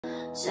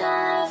Good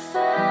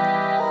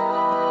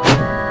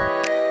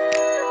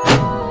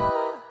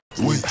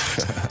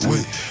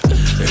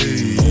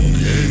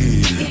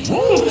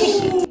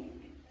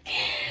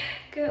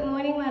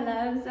morning, my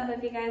loves. I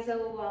hope you guys are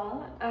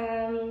well.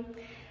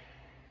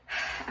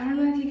 I don't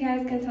know if you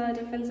guys can tell a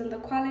difference in the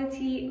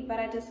quality, but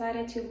I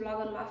decided to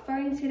vlog on my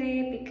phone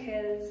today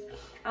because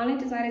I only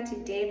decided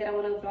today that I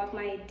want to vlog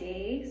my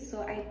day,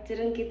 so I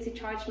didn't get to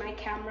charge my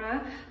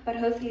camera, but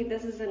hopefully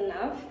this is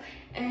enough.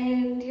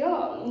 And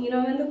yeah, you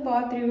know, in the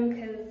bathroom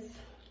because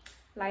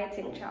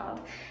lighting, child.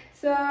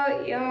 So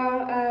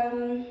yeah,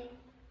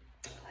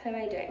 what am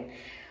I doing?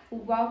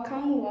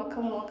 Welcome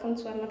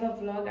to another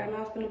vlog. I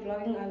know I've been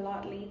vlogging a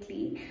lot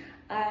lately.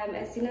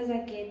 As soon as I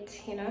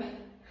get, you know,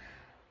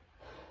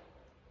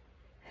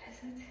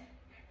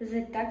 is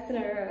it ducks in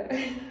a row?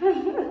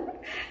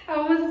 I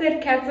almost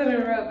said cats in a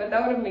row, but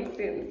that wouldn't make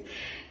sense.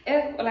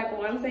 If, like,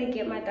 once I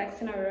get my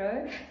ducks in a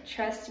row,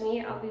 trust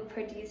me, I'll be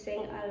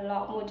producing a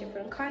lot more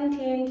different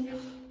content.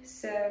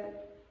 So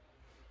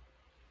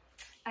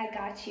I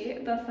got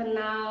you. But for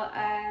now,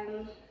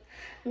 I'm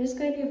just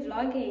going to be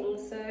vlogging.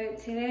 So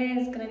today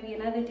is going to be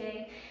another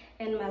day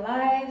in my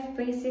life,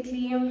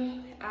 basically.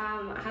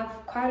 I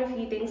have quite a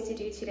few things to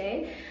do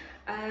today.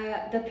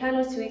 The plan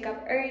was to wake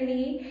up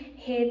early,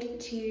 head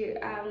to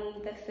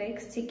the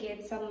Fix to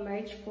get some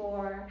merch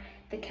for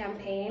the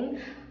campaign,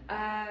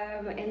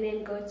 and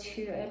then go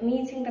to a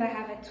meeting that I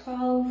have at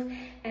 12,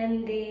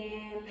 and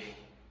then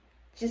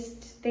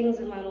just things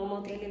in my normal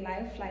daily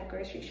life like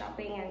grocery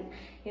shopping and,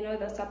 you know,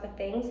 those type of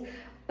things.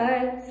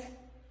 But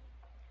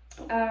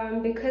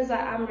because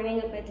I'm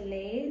running a bit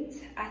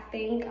late, I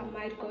think I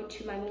might go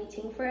to my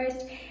meeting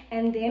first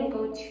and then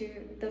go to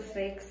the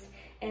Fix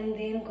and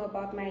then go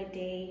about my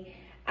day.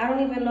 I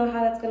don't even know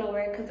how that's gonna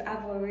work because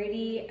I've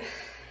already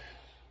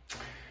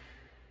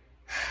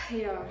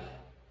yeah,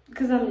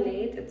 because I'm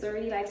late, it's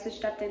already like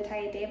switched up the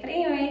entire day. But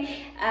anyway,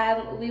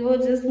 we will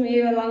just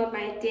move along with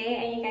my day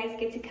and you guys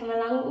get to come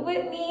along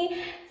with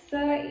me. So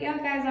yeah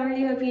guys, I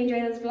really hope you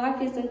enjoyed this vlog.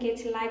 Please don't forget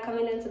to like,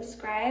 comment and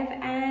subscribe,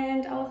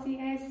 and I'll see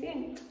you guys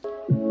soon.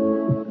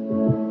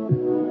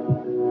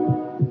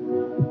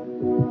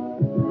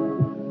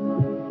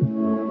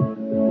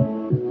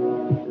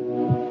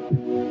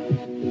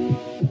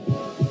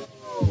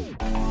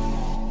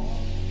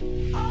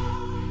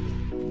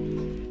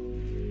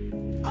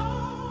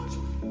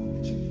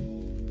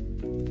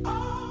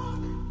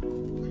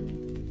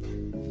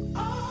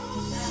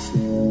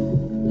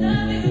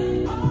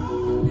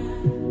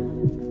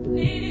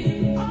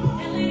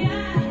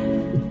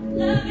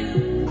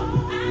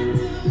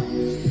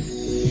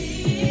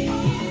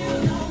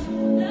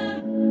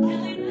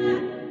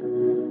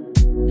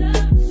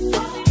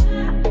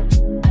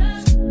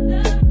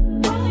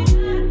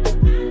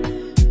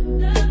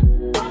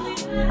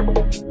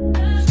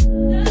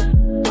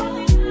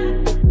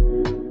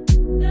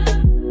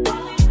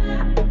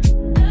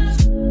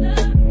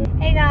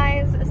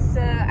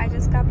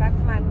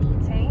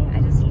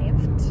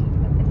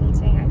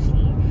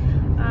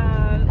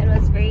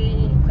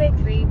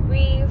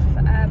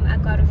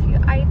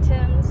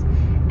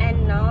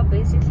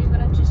 Basically we're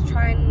gonna just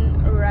try and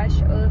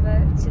rush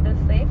over to the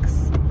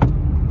Fix.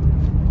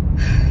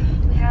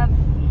 We have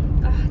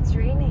it's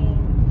raining.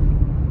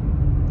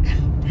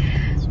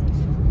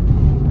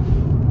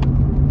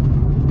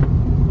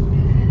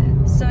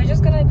 So we're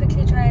just gonna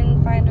quickly try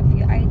and find a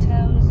few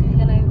items. We're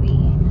gonna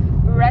be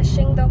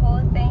rushing the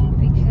whole thing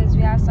because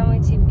we have somewhere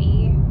to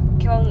be.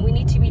 We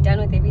need to be done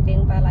with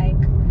everything by like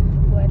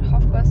what,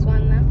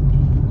 1:30 now.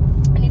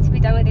 I need to be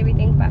done with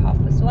everything by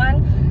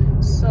 1:30.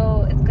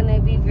 So it's gonna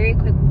be very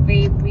quick,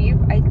 very brief.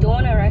 I don't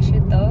want to rush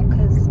it though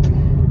because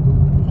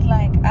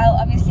like I'll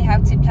obviously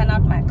have to plan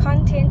out my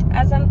content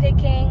as I'm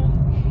picking,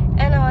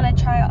 and I want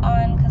to try it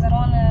on because I don't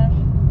want to,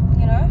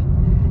 you know,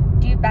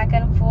 do back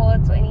and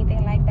forths or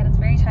anything like that. It's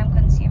very time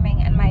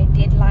consuming and my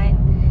deadline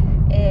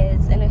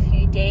is in a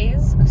few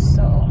days.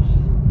 So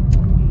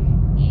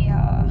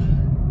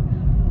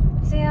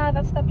yeah,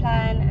 that's the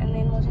plan, and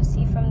then we'll just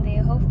see from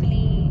there.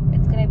 Hopefully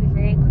it's gonna be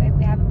very quick.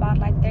 We have about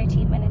like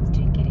 13 minutes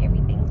to get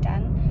everything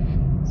done,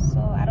 so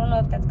I don't know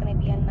if that's gonna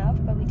be enough,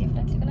 but we're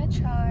definitely gonna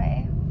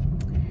try,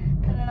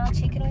 and then I'll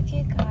check in with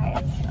you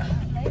guys.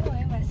 I'm not even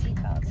wearing my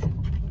seatbelt.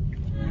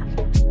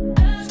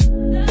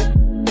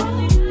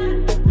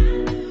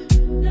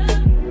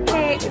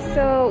 Okay,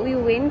 so we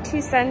went to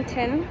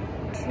Sandton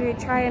to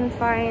try and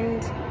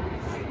find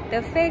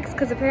the Fix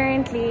because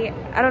apparently,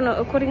 I don't know,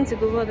 according to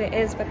Google there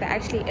is, but there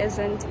actually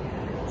isn't.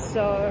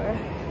 So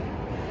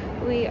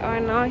we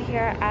are now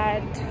here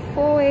at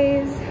Four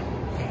Ways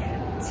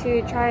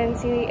to try and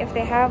see if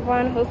they have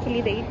one.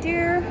 Hopefully they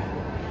do,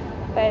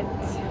 but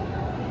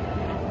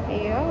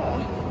yeah,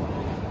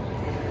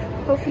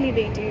 hopefully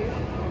they do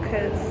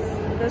because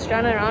this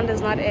run around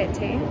is not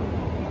it, eh?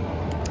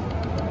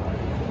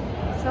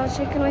 So I'll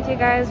check in with you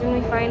guys when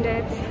we find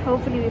it.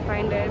 Hopefully we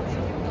find it,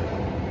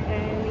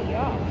 and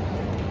yeah.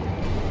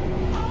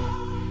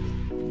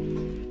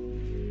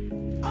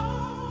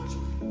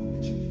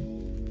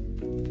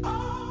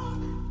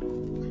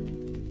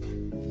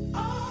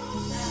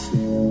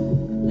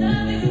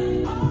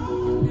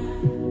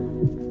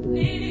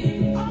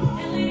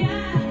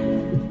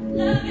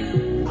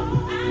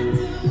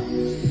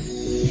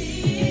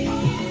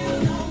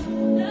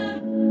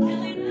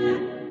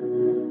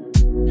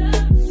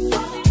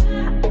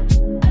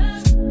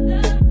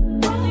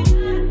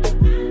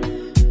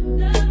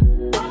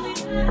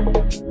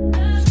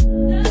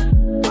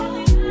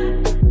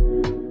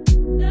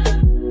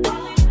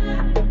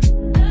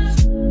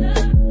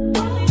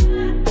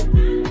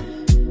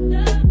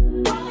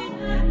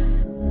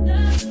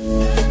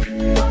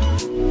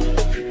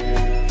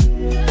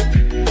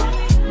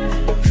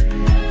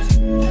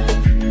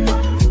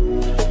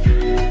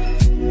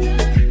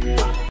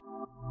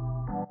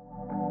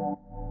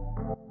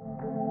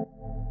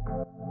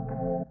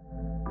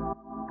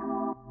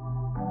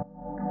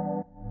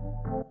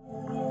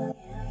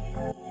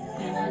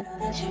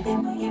 that you've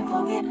been waiting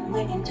for it, I'm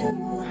waiting too.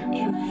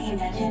 In my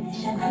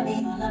imagination, I'll be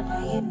all up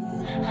for you.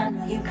 I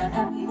know you got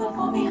that me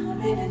before me,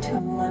 102.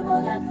 And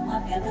all I know,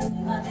 I feel the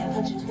same, I think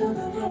put you through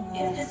the roof.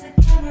 Yeah, there's a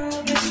camera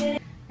over here.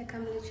 Like,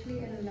 I'm literally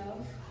in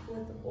love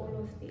with all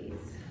of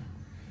these.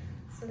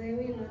 So let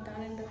me know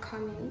down in the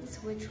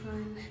comments which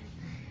one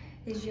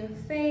is your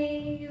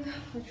fave,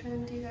 which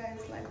one do you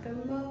guys like the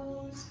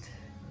most.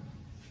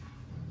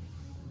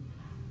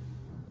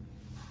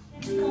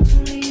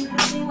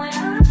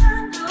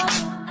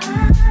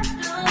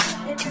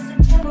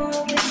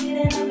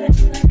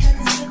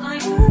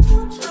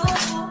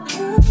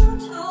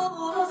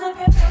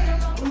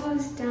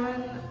 Almost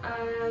done.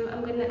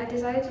 I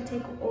decided to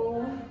take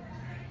all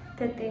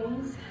the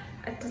things.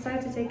 I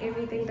decided to take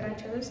everything that I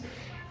chose,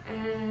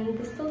 and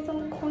there's still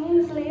some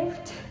coins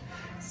left,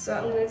 so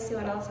I'm gonna see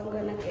what else I'm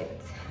gonna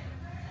get.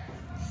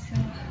 So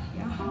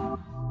yeah.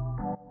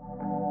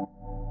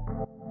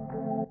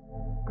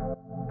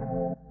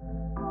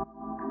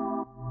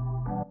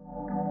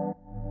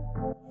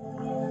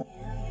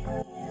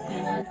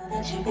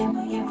 You've been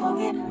waiting for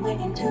it, I'm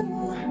waiting too.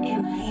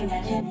 In my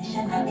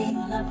imagination, I'll be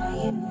all up for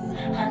you.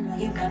 I know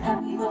you got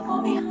that me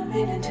before me,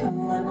 102.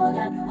 And all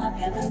I know, I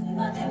feel the same,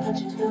 I think put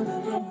you through the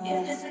roof.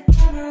 Yeah, there's a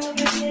camera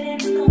over here,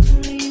 and it's gonna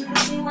leave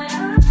with me when I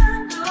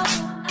know.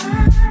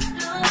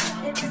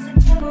 Yeah, there's a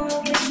camera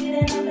over here,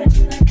 and I bet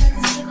you like I can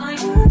stick on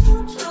you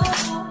too.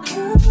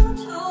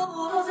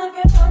 Cause if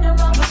you're on the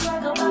wrong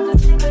track, about to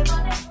secret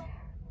on it.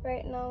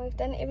 Right now, we've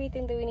done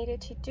everything that we needed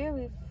to do.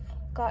 We've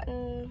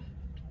gotten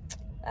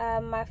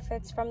my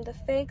fits from the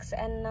fix,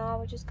 and now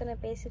we're just gonna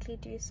basically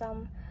do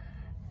some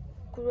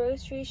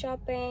grocery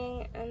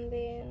shopping, and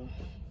then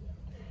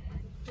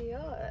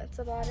yeah, that's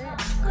about it.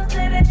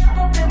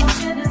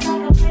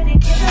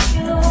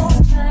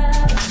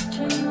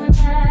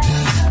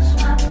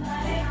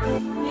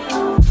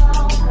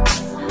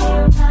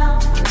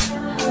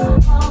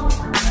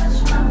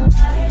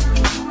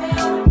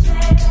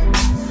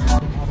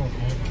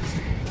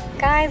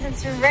 Guys,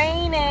 it's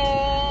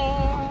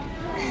raining.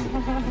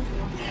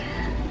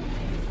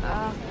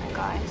 Oh my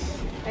gosh,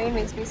 rain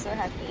makes me so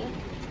happy.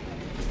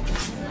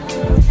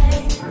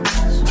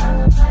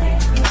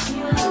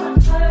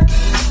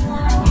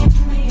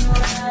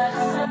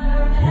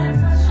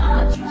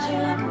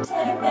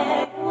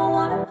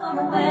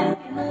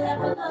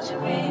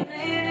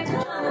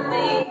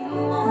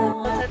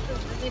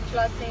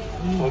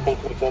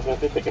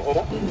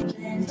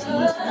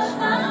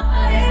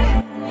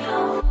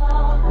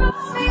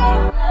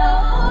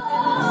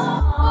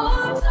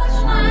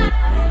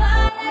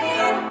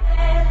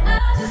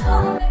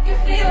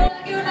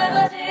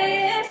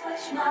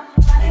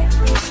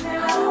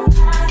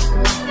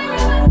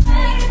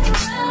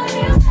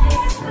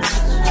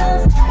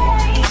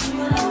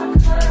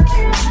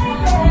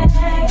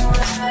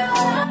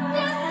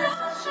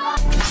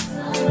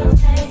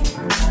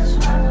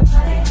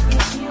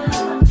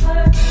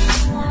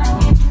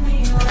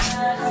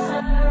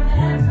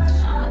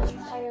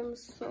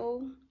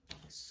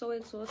 So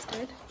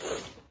exhausted.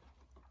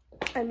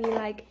 I mean,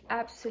 like,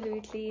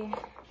 absolutely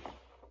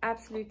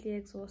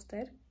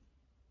exhausted.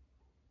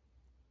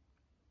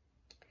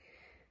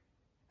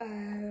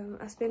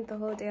 I spent the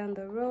whole day on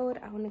the road.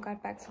 I only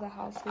got back to the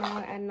house now,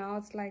 and now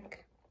it's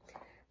like,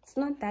 it's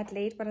not that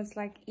late, but it's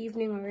like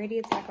evening already.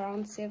 It's like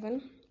around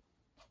 7.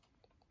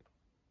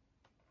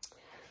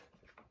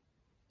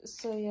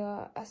 So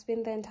yeah, I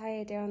spent the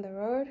entire day on the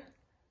road.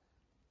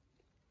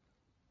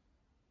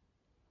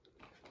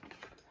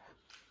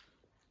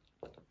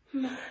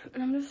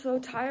 And I'm just so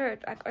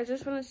tired. Like, I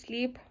just want to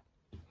sleep.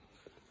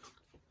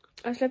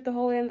 I slept the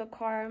whole way in the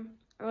car.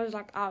 I was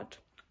like out.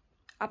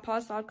 I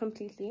passed out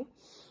completely.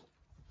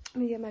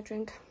 Let me get my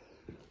drink.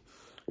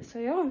 So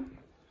yeah,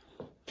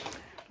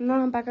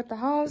 now I'm back at the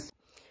house.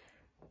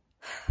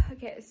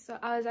 Okay, so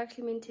I was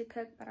actually meant to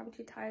cook, but I'm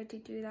too tired to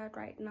do that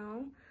right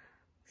now.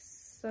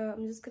 So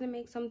I'm just gonna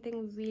make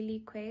something really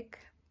quick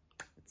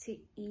to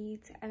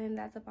eat, and then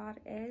that's about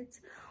it.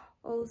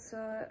 Also,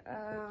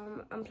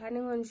 I'm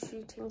planning on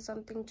shooting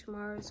something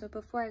tomorrow, so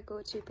before I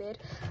go to bed,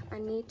 I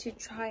need to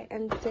try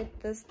and set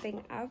this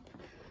thing up.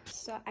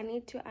 So I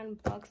need to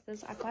unbox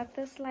this. I got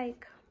this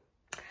like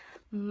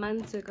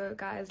months ago,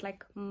 guys,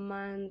 like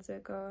months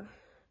ago.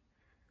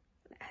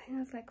 I think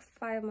it's like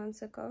 5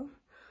 months ago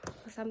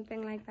or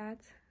something like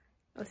that,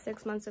 or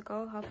 6 months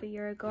ago, half a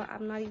year ago.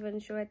 I'm not even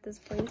sure at this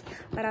point,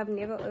 but I've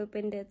never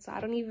opened it, so I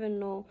don't even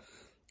know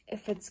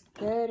if it's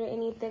good or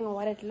anything, or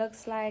what it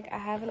looks like. I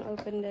haven't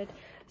opened it,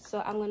 so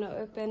I'm gonna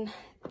open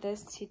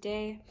this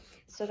today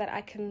so that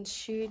I can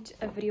shoot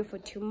a video for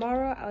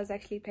tomorrow. I was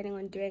actually planning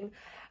on doing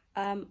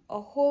a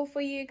haul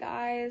for you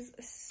guys,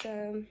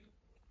 so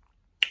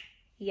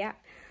yeah,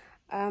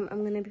 I'm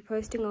gonna be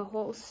posting a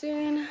haul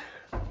soon.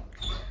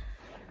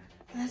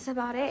 That's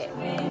about it. I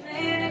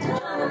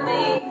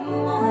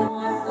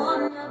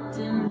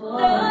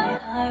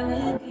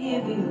will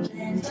give you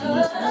plenty.